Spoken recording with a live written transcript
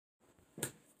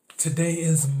Today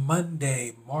is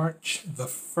Monday, March the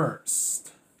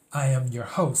 1st. I am your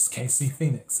host, KC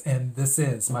Phoenix, and this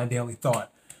is my daily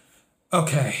thought.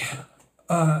 Okay,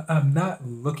 I'm not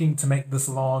looking to make this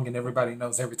long, and everybody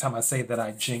knows every time I say that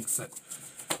I jinx it,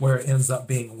 where it ends up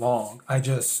being long.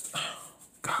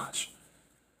 Gosh,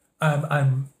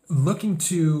 I'm looking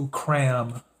to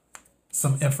cram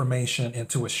some information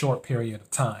into a short period of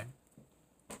time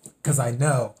because I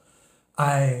know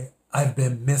I've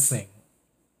been missing.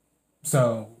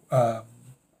 So I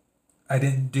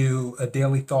didn't do a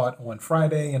daily thought on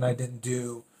Friday, and I didn't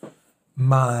do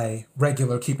my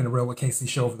regular Keeping It Real with Casey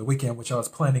show over the weekend, which I was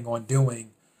planning on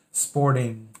doing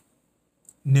sporting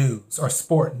news or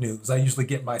sport news. I usually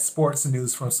get my sports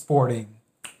news from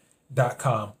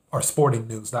sporting.com or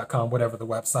sportingnews.com, whatever the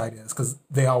website is, because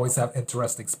they always have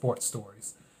interesting sports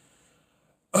stories.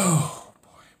 Oh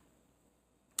boy.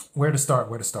 Where to start?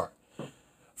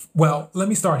 Well, let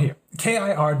me start here.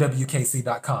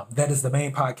 KIRWKC.com. That is the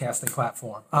main podcasting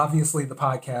platform. Obviously, the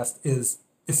podcast it's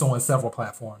on several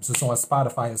platforms. It's on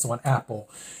Spotify, it's on Apple,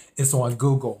 it's on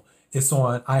Google, it's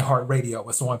on iHeartRadio,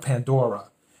 it's on Pandora,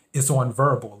 it's on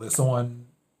Verbal, it's on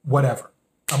whatever.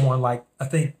 I'm on I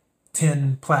think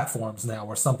 10 platforms now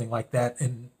or something like that.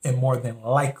 And more than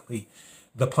likely,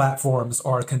 the platforms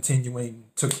are continuing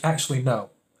to actually no.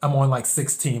 I'm on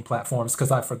 16 platforms because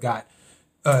I forgot.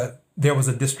 There was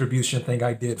a distribution thing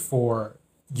I did for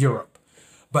Europe.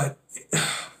 But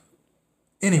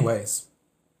anyways,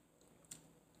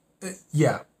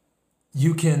 yeah,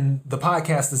 the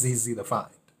podcast is easy to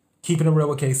find. Keeping It Real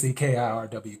with KC,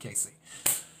 KIRWKC.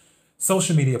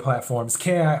 Social media platforms,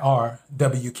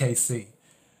 KIRWKC.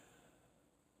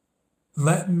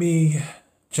 Let me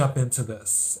jump into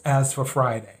this. As for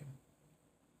Friday,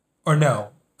 or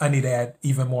no, I need to add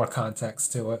even more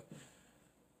context to it.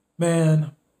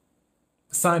 Man,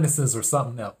 sinuses or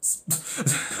something else.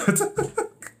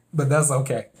 But that's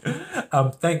okay.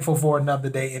 I'm thankful for another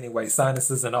day anyway,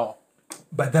 sinuses and all.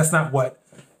 But that's not what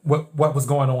was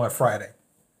going on Friday.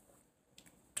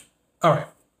 All right.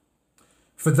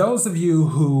 For those of you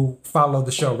who follow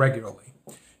the show regularly,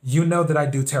 you know that I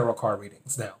do tarot card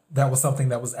readings now. That was something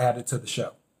that was added to the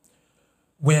show.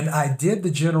 When I did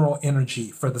the general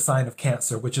energy for the sign of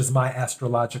Cancer, which is my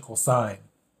astrological sign,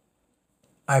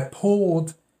 I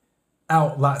pulled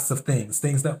out lots of things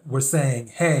that were saying,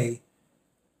 hey,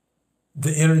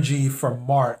 the energy for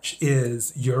March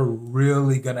is you're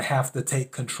really going to have to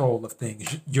take control of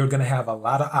things. You're going to have a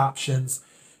lot of options.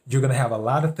 You're going to have a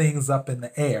lot of things up in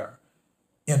the air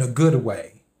in a good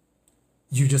way.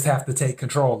 You just have to take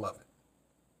control of it.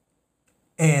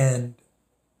 And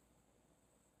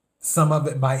some of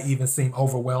it might even seem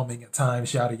overwhelming at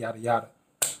times, yada, yada, yada.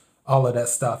 All of that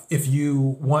stuff. If you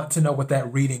want to know what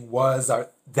that reading was,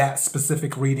 or that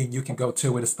specific reading, you can go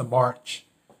to it. It's the March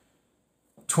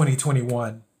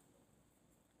 2021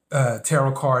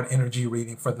 tarot card energy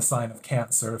reading for the sign of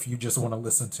Cancer, if you just want to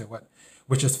listen to it,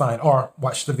 which is fine, or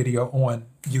watch the video on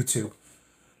YouTube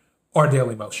or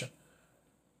Daily Motion.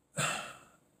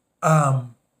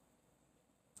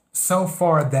 So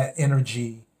far, that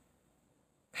energy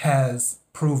has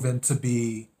proven to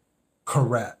be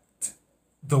correct.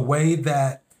 The way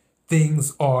that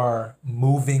things are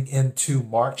moving into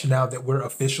March, now that we're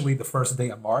officially the first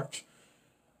day of March,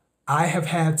 I have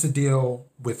had to deal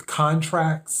with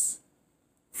contracts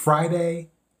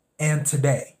Friday and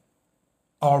today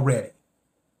already,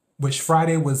 which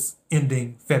Friday was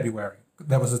ending February.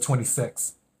 That was the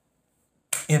 26th.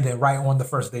 And then right on the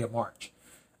first day of March,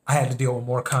 I had to deal with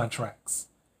more contracts.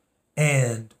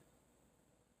 And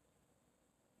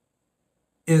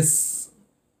it's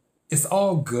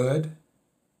all good,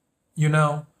 you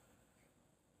know.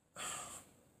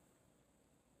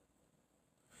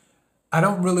 I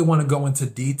don't really want to go into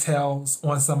details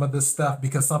on some of this stuff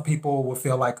because some people will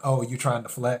feel like, oh, you're trying to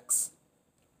flex.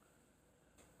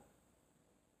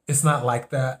 It's not like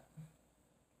that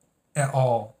at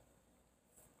all.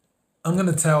 I'm going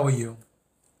to tell you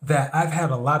that I've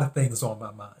had a lot of things on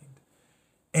my mind.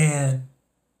 And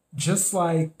just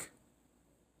like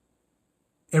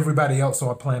everybody else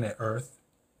on planet Earth,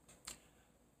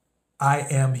 I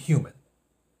am human.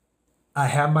 I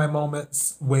have my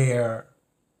moments where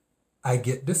I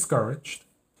get discouraged.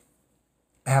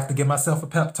 I have to give myself a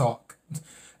pep talk.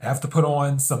 I have to put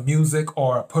on some music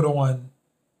or put on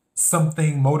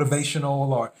something motivational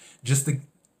or just to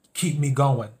keep me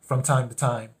going from time to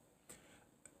time.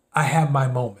 I have my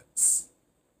moments.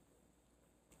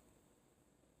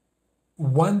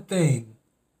 One thing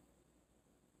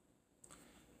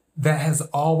that has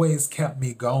always kept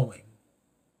me going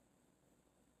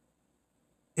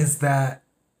is that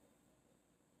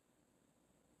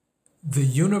the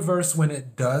universe, when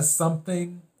it does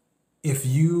something, if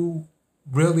you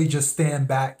really just stand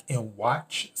back and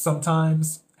watch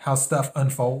sometimes how stuff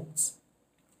unfolds,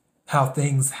 how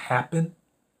things happen,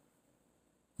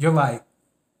 you're like,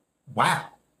 wow,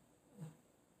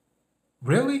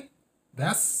 really?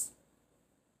 That's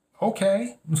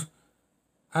okay.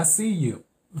 I see you.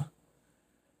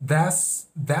 That's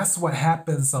what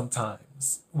happens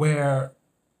sometimes where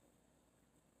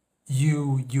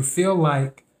you feel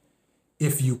like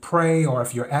if you pray or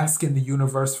if you're asking the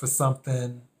universe for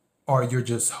something or you're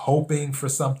just hoping for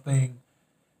something,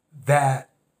 that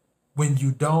when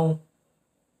you don't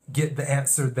get the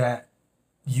answer that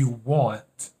you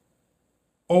want,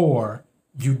 or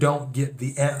you don't get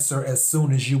the answer as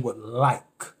soon as you would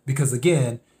like, because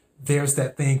again, there's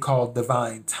that thing called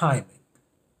divine timing.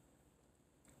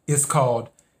 It's called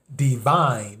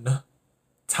divine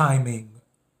timing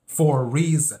for a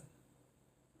reason.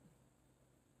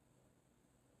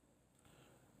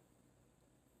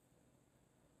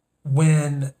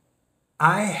 When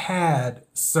I had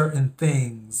certain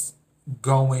things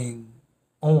going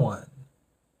on,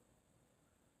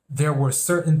 there were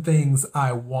certain things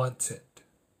I wanted.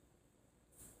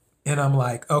 And I'm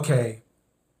like, okay,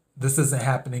 this isn't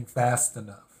happening fast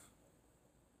enough.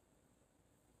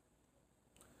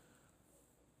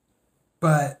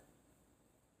 But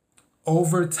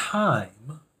over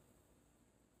time,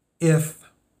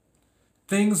 if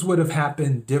things would have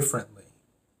happened differently,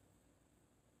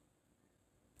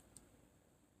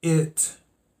 it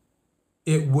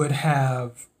would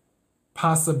have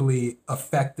possibly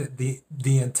affected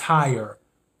the entire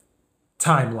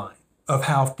timeline of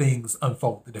how things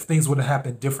unfolded. If things would have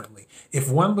happened differently, if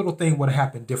one little thing would have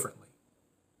happened differently,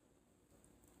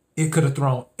 it could have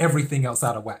thrown everything else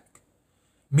out of whack.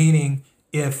 Meaning,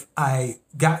 if I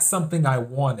got something I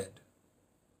wanted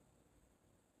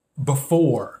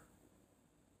before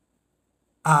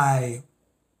I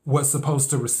was supposed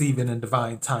to receive it in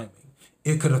divine timing,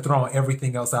 it could have thrown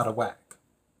everything else out of whack.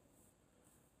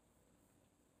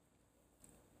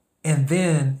 And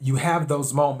then you have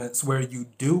those moments where you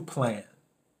do plan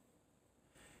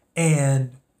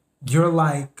and you're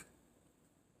like,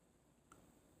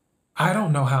 I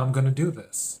don't know how I'm going to do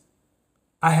this.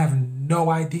 I have no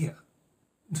idea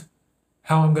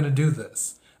how I'm going to do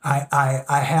this. I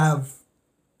have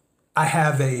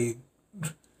a,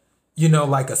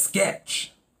 like a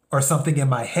sketch or something in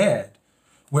my head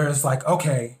where it's like,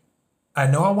 okay, I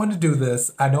know I want to do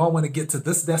this. I know I want to get to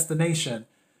this destination,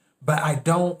 but I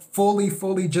don't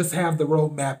fully just have the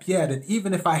roadmap yet. And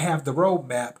even if I have the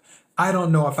roadmap, I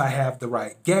don't know if I have the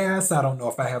right gas. I don't know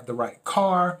if I have the right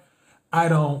car. I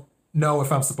don't know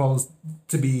if I'm supposed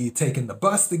to be taking the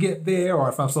bus to get there or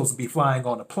if I'm supposed to be flying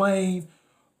on a plane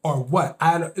or what.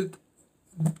 I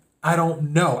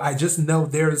don't know. I just know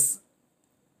there's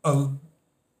a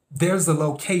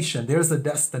location, there's a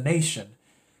destination.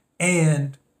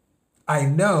 And I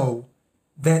know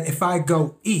that if I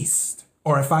go east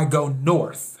or if I go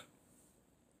north,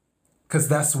 because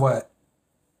that's what,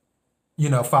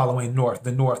 following north,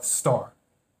 the North Star,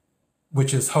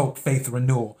 which is hope, faith,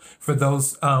 renewal. For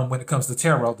those, when it comes to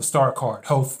tarot, the star card,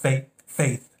 hope,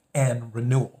 faith, and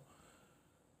renewal.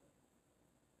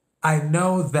 I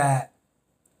know that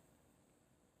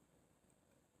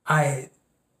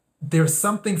there's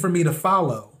something for me to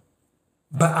follow,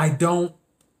 but I don't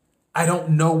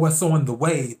know what's on the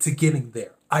way to getting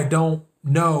there. I don't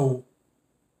know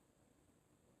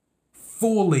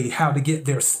fully how to get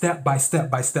there step by step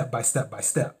by step by step by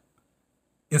step.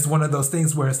 It's one of those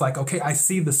things where it's like, okay, I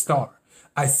see the star.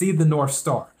 I see the North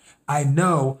Star. I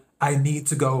know I need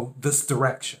to go this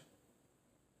direction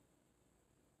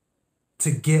to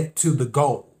get to the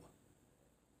goal.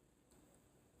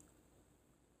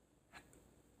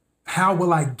 How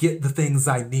will I get the things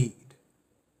I need?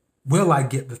 Will I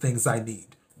get the things I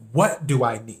need? What do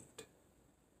I need?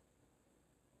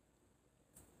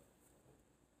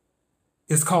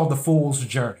 It's called the Fool's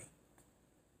Journey.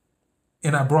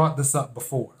 And I brought this up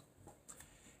before.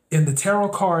 In the tarot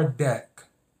card deck,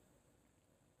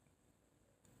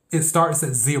 it starts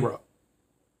at 0.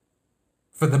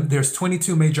 There's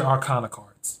 22 major arcana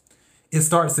cards. It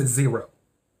starts at 0.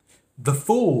 The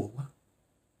Fool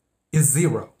is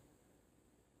 0.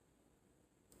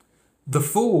 The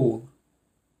Fool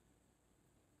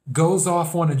goes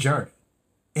off on a journey,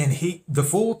 and the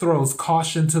Fool throws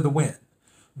caution to the wind.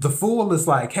 The Fool is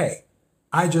like, hey,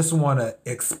 I just want to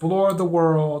explore the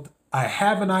world. I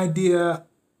have an idea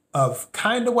of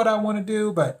kind of what I want to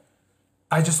do, but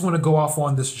I just want to go off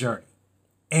on this journey.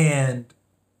 And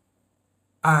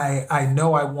I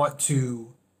know I want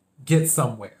to get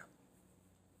somewhere.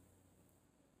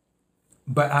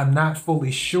 but I'm not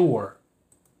fully sure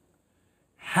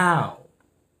how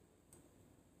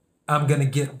I'm going to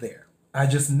get there. I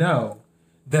just know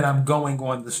that I'm going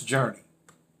on this journey.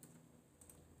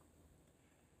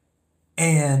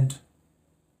 And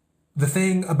the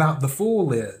thing about the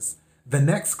Fool is the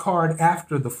next card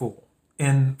after the Fool.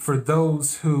 And for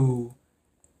those who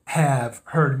have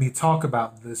heard me talk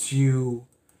about this, you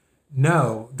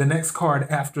know the next card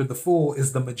after the Fool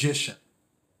is the Magician.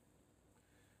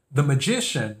 The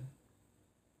Magician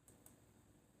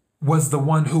was the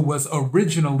one who was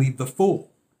originally the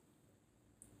Fool.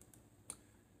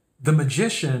 The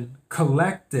Magician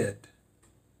collected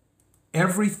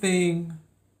everything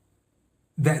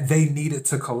that they needed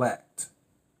to collect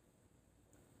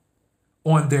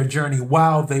on their journey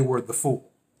while they were the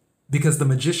Fool. Because the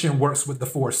Magician works with the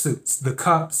four suits: the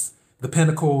cups, the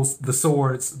pentacles, the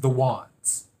swords, the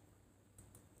wands.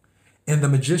 And the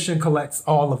Magician collects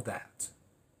all of that.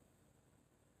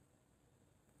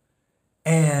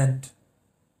 And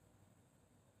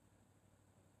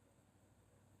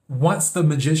once the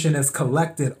Magician has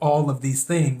collected all of these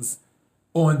things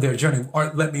on their journey,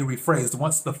 or let me rephrase,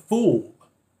 once the Fool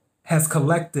has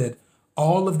collected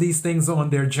all of these things on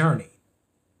their journey,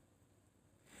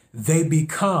 they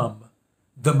become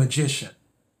the Magician.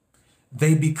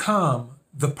 They become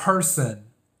the person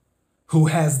who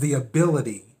has the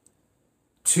ability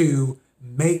to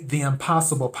make the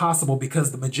impossible possible,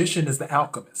 because the Magician is the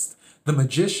alchemist. The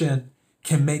Magician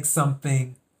can make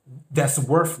something that's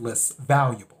worthless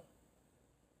valuable,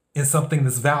 and something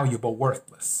that's valuable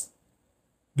worthless,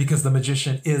 because the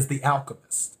Magician is the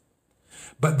alchemist.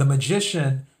 But the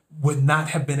Magician would not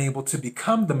have been able to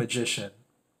become the Magician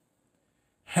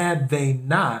had they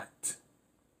not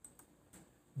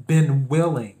been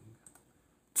willing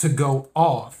to go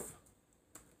off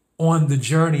on the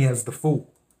journey as the Fool.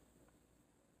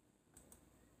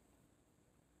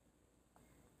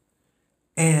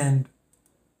 And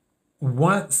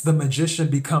once the Magician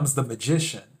becomes the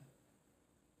Magician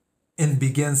and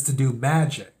begins to do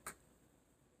magic,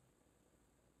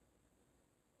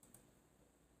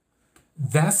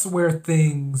 that's where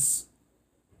things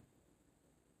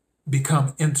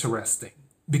become interesting,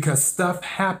 because stuff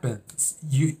happens.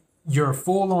 You're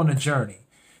full on a journey.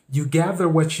 You gather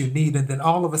what you need, and then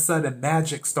all of a sudden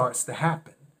magic starts to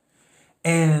happen.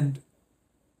 And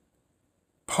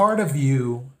part of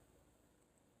you're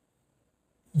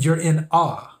in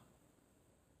awe,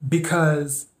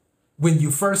 because when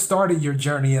you first started your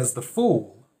journey as the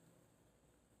Fool,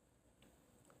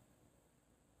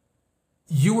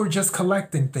 you were just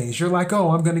collecting things. You're like,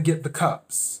 oh, I'm going to get the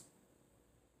cups.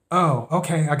 Oh,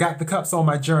 okay, I got the cups on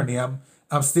my journey. I'm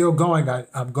still going.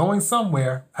 I'm going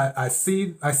somewhere. I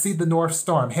see the North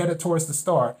Star. I'm headed towards the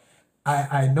star.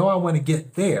 I know I want to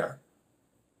get there.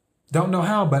 Don't know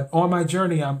how, but on my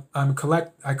journey, I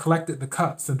collected the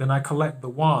cups, and then I collect the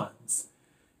wands,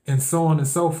 and so on and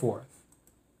so forth.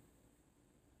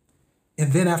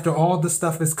 And then after all the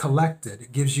stuff is collected,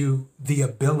 it gives you the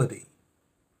ability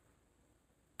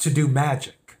to do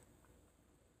magic.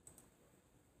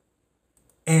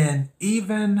 And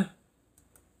even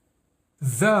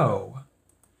though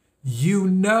you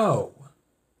know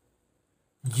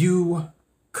you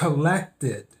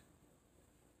collected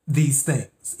these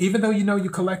things, even though you know you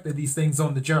collected these things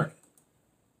on the journey,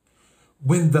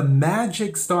 when the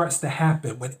magic starts to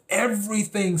happen, when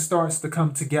everything starts to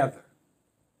come together,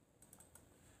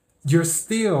 you're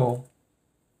still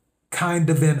kind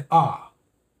of in awe.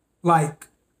 Like,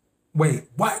 wait,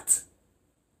 what?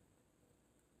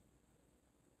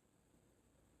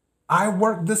 I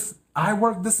worked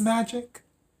this magic,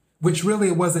 which really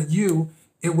it wasn't you,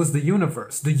 it was the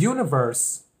universe. The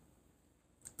universe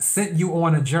sent you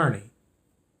on a journey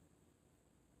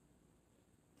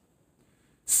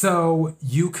so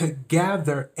you could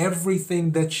gather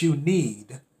everything that you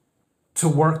need to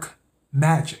work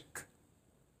magic.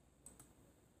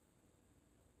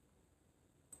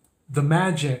 The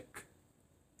magic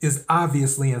is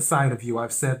obviously inside of you.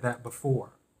 I've said that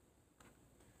before.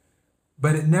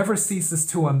 But it never ceases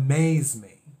to amaze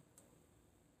me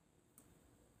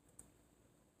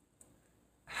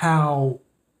how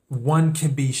one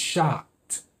can be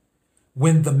shocked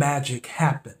when the magic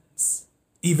happens,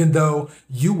 even though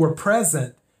you were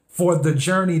present for the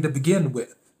journey to begin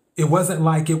with. It wasn't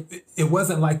like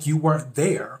you weren't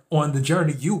there on the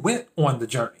journey. You went on the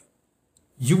journey.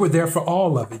 You were there for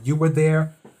all of it. You were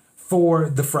there for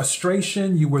the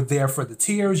frustration. You were there for the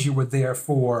tears. You were there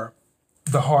for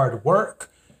the hard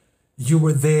work. You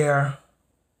were there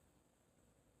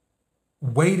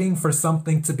waiting for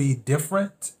something to be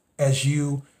different as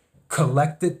you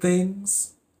collected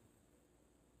things.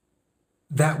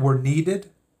 that were needed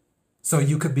so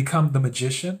you could become the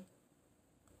magician.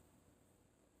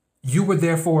 You were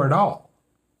there for it all.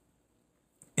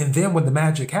 And then when the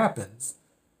magic happens,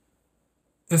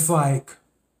 it's like,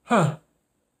 huh,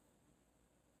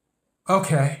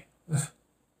 okay,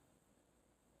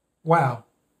 wow.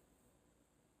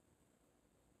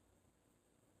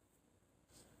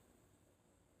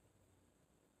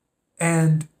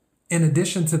 And in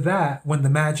addition to that, when the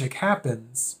magic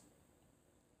happens,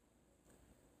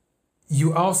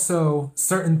 you also,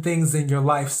 certain things in your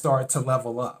life start to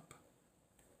level up.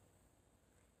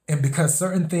 And because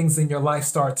certain things in your life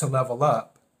start to level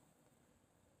up,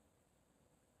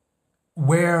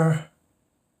 where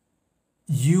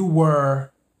you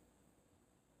were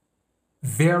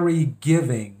very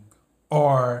giving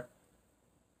or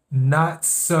not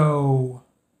so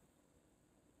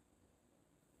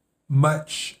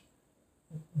much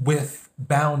with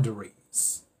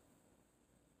boundaries,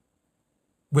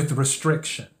 with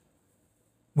restriction,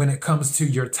 when it comes to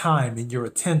your time and your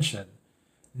attention,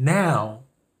 now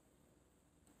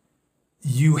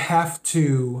you have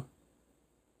to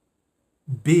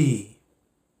be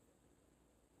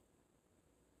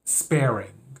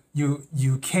sparing.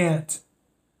 You can't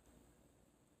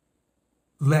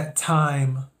let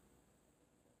time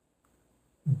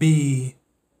be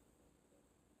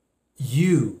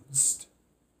used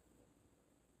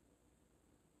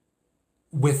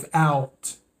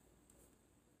without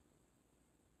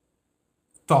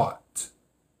thought,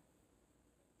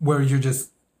 where you're just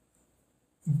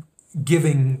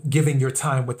giving your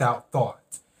time without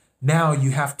thought. Now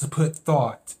you have to put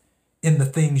thought in the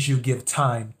things you give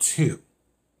time to,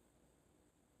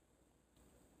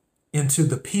 into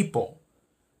the people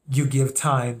you give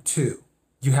time to.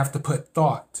 You have to put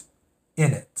thought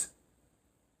in it,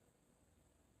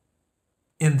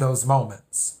 in those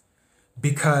moments,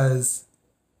 because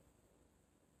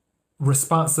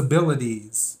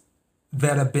responsibilities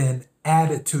that have been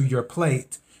added to your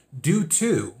plate due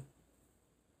to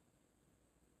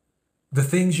the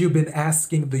things you've been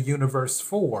asking the universe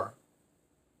for,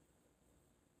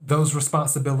 those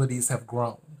responsibilities have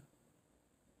grown.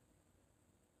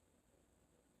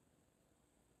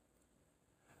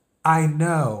 I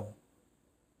know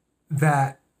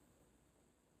that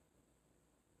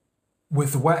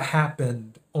with what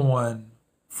happened on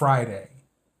Friday,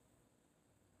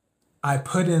 I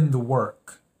put in the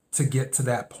work to get to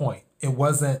that point. It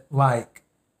wasn't like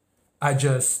I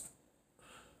just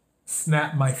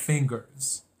snapped my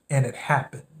fingers and it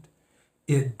happened.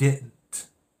 It didn't.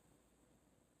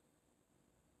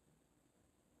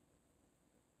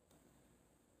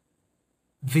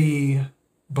 The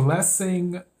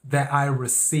blessing that I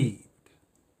received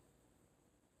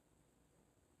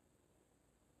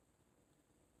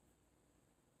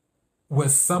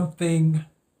was something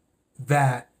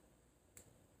that,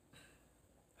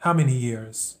 how many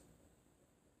years?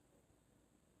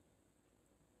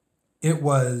 It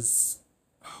was,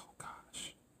 oh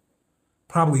gosh,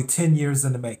 probably 10 years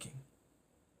in the making.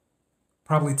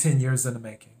 Probably 10 years in the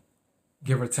making,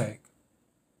 give or take.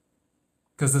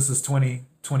 Because this is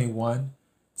 2021.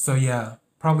 So yeah,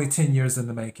 probably 10 years in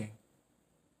the making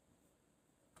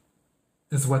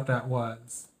is what that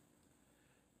was.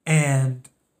 And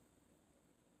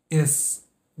it's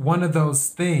one of those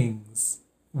things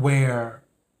where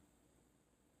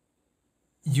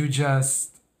you just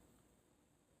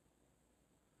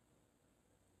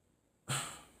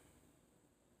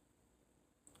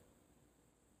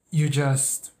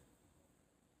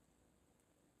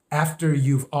after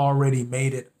you've already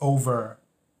made it over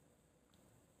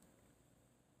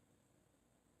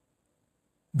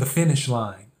the finish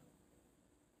line,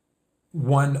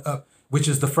 which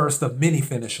is the first of many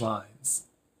finish lines,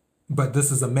 but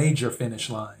this is a major finish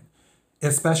line,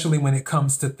 especially when it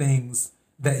comes to things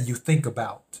that you think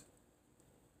about.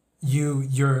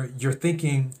 You're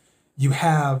thinking, you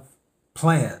have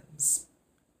plans,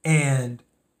 and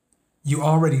you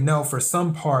already know for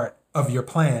some part of your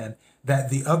plan that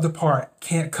the other part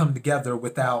can't come together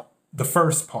without the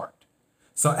first part.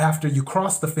 So after you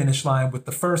cross the finish line with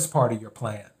the first part of your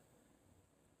plan,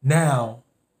 now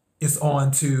it's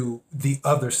on to the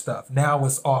other stuff. Now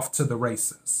it's off to the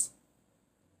races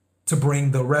to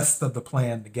bring the rest of the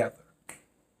plan together.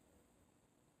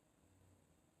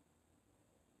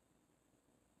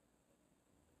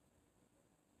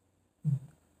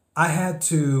 I had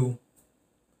to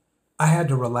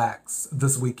relax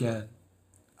this weekend.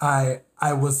 I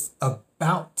was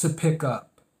about to pick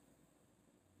up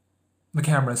the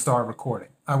camera and start recording.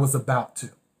 I was about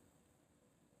to,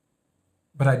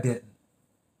 but I didn't,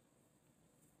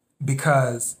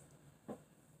 because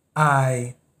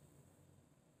I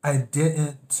I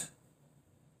didn't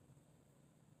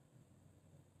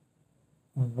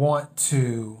want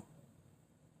to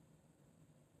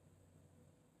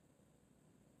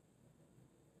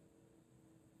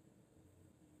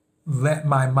let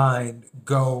my mind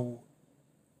go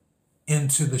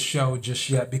into the show just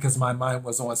yet because my mind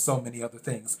was on so many other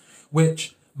things,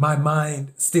 which my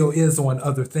mind still is on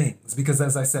other things. Because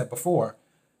as I said before,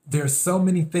 there's so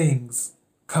many things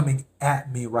coming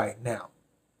at me right now,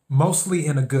 mostly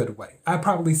in a good way. I'd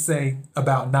probably say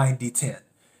about 90-10.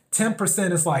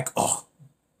 10% is like, oh,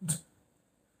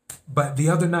 but the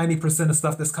other 90% of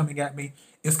stuff that's coming at me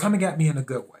is coming at me in a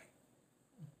good way.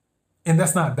 And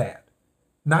that's not bad.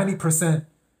 90%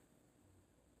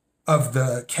 of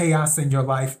the chaos in your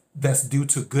life that's due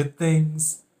to good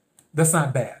things, that's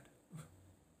not bad.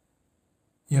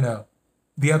 You know,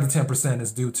 the other 10%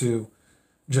 is due to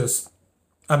just,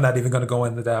 I'm not even going to go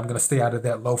into that. I'm going to stay out of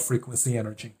that low frequency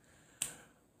energy.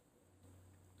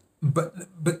 But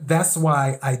that's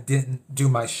why I didn't do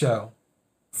my show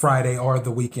Friday or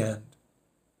the weekend.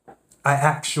 I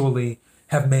actually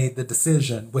have made the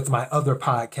decision with my other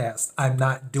podcast. I'm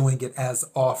not doing it as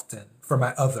often for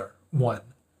my other one.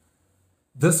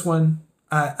 This one,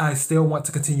 I still want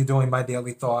to continue doing my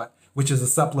daily thought, which is a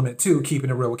supplement to Keeping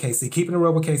It Real with Casey. Keeping It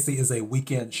Real with Casey is a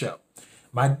weekend show.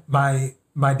 My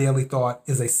daily thought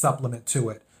is a supplement to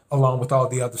it, along with all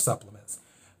the other supplements.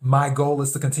 My goal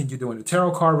is to continue doing the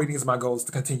tarot card readings. My goal is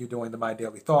to continue doing the My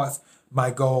Daily Thoughts.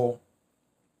 My goal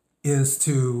is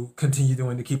to continue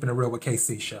doing the Keeping It Real with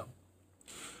KC show.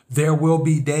 There will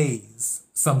be days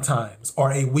sometimes,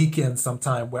 or a weekend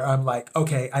sometime, where I'm like,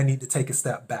 okay, I need to take a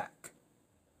step back.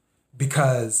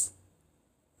 Because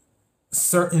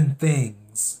certain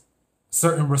things,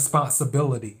 certain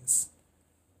responsibilities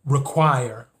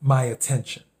require my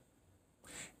attention.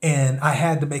 And I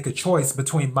had to make a choice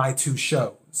between my two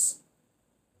shows.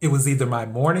 It was either my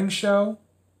morning show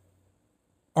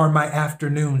or my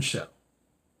afternoon show.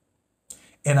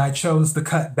 And I chose to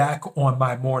cut back on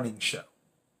my morning show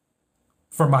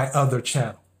for my other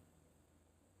channel.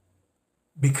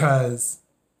 Because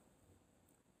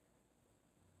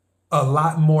a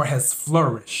lot more has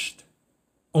flourished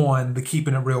on the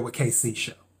Keeping It Real with KC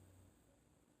show.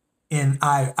 And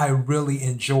I really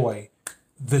enjoy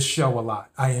this show a lot.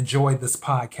 I enjoy this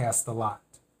podcast a lot.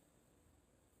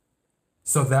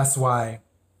 So that's why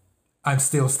I'm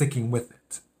still sticking with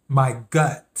it. My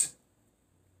gut,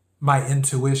 my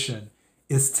intuition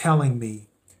is telling me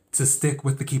to stick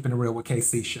with the Keeping It Real with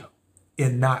KC show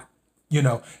and not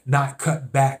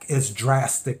cut back as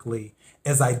drastically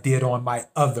as I did on my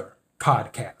other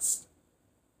podcast.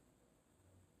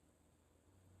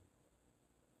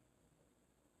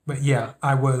 But yeah,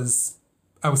 I was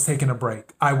taking a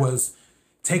break. I was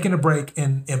taking a break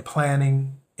in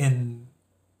planning, in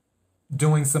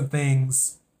doing some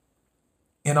things,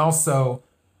 and also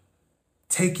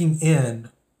taking in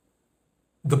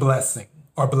the blessing,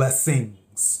 or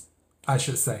blessings, I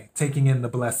should say. Taking in the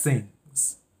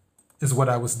blessings is what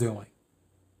I was doing.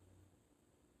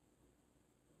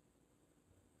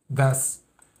 That's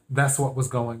what was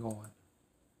going on.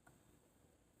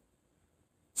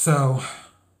 So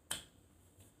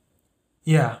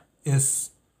yeah,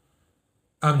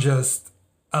 I'm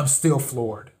still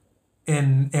floored.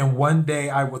 And one day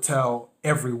I will tell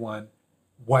everyone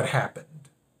what happened.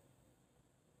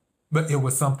 But it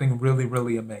was something really,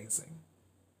 really amazing.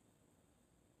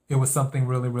 It was something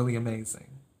really, really amazing.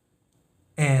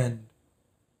 And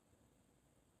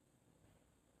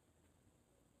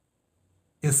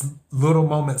it's little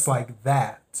moments like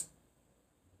that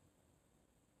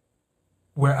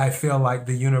where I feel like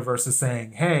the universe is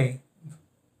saying, hey,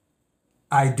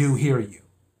 I do hear you.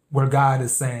 Where God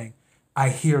is saying, I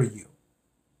hear you.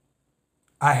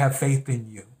 I have faith in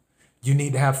you. You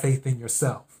need to have faith in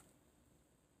yourself.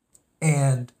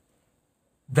 And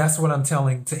that's what I'm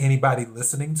telling to anybody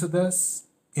listening to this,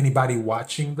 anybody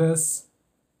watching this.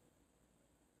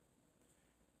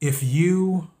 If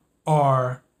you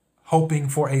are hoping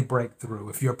for a breakthrough,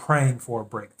 if you're praying for a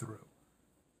breakthrough,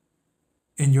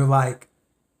 and you're like,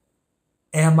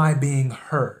 am I being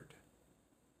heard?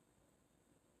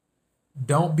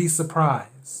 Don't be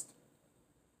surprised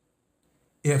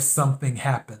if something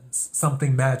happens,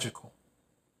 something magical.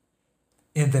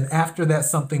 And then after that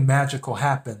something magical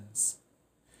happens,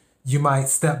 you might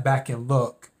step back and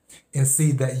look and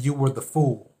see that you were the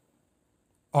fool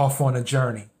off on a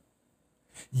journey.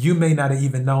 You may not have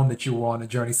even known that you were on a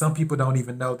journey. Some people don't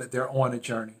even know that they're on a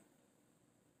journey.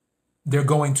 They're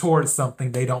going towards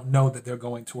something. They don't know that they're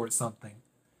going towards something.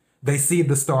 They see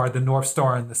the star, the North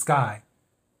Star in the sky,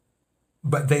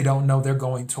 but they don't know they're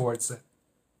going towards it.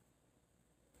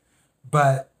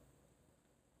 But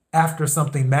after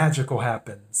something magical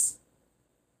happens,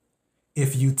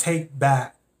 if you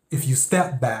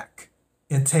step back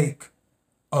and take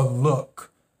a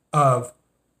look of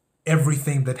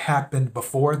everything that happened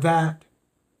before that,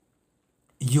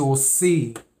 you'll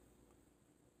see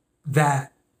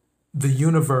that the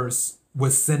universe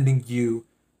was sending you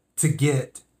to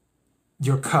get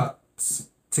your cups,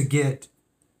 to get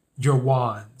your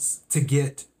wands, to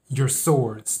get your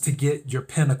swords, to get your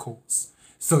pentacles,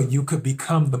 so you could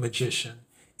become the magician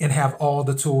and have all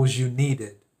the tools you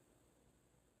needed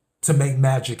to make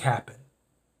magic happen.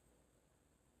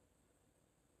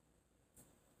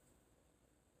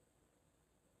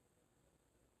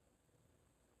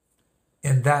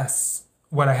 And that's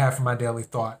what I have for my daily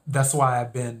thought. That's why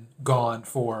I've been gone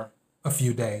for a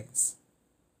few days.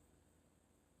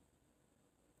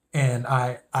 And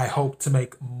I hope to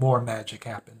make more magic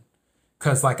happen.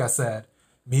 Because like I said,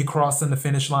 me crossing the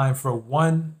finish line for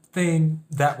one thing,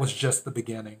 that was just the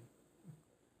beginning.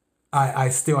 I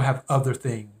still have other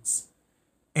things.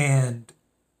 And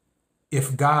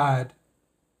if God,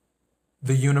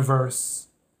 the universe,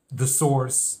 the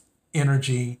source,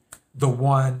 energy, the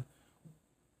one,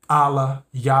 Allah,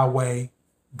 Yahweh,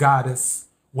 Goddess,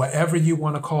 whatever you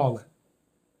want to call it,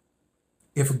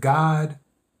 if God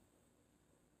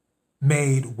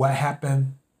made what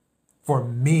happened for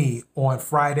me on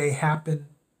Friday happen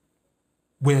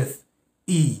with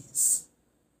ease,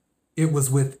 it was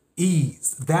with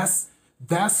ease.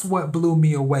 That's what blew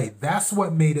me away. That's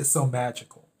what made it so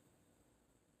magical.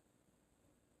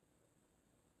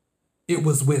 It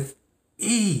was with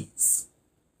ease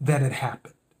that it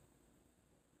happened.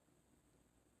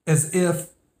 As if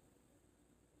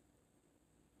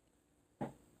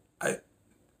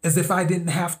I didn't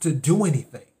have to do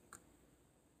anything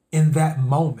in that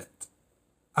moment.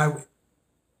 I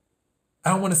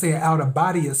don't want to say an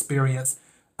out-of-body experience.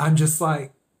 I'm just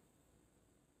like,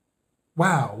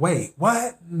 wow, wait,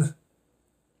 what?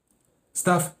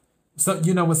 Stuff, so,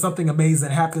 when something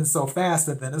amazing happens so fast,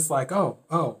 and then it's like,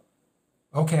 oh,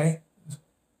 okay.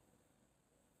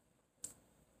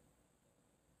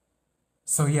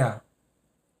 So yeah,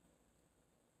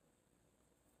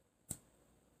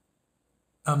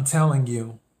 I'm telling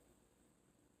you,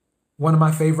 one of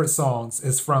my favorite songs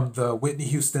is from the Whitney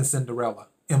Houston Cinderella,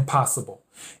 Impossible.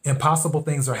 Impossible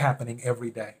things are happening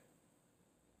every day.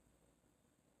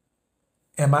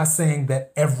 Am I saying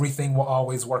that everything will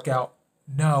always work out?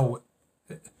 No.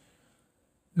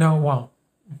 No, it won't.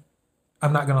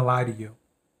 I'm not going to lie to you.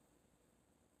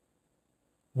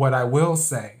 What I will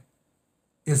say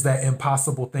is that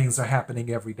impossible things are happening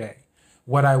every day.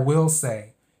 What I will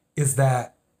say is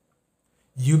that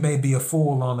you may be a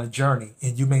fool on a journey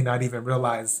and you may not even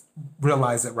realize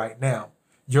it right now.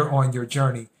 You're on your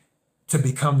journey to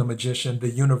become the magician.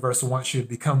 The universe wants you to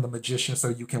become the magician so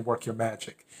you can work your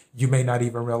magic. You may not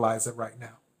even realize it right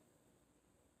now.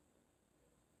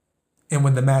 And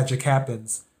when the magic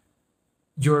happens,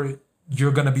 you're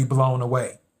going to be blown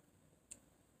away.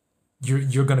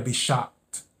 You're going to be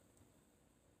shocked.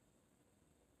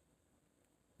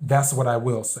 That's what I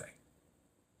will say.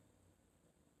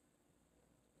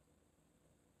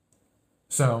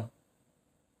 So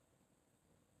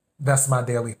that's my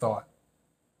daily thought.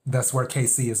 That's where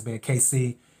KC has been.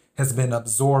 KC has been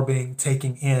absorbing,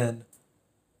 taking in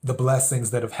the blessings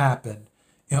that have happened,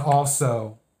 and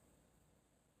also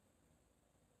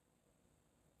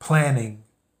planning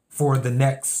for the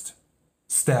next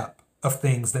step of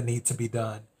things that need to be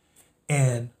done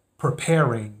and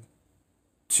preparing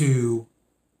to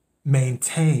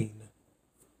maintain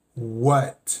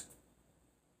what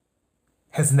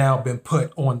has now been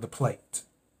put on the plate.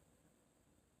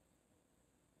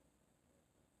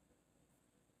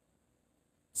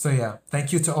 So yeah,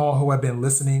 thank you to all who have been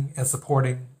listening and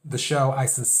supporting the show. I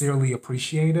sincerely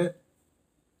appreciate it.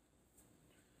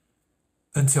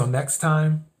 Until next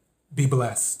time, be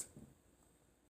blessed.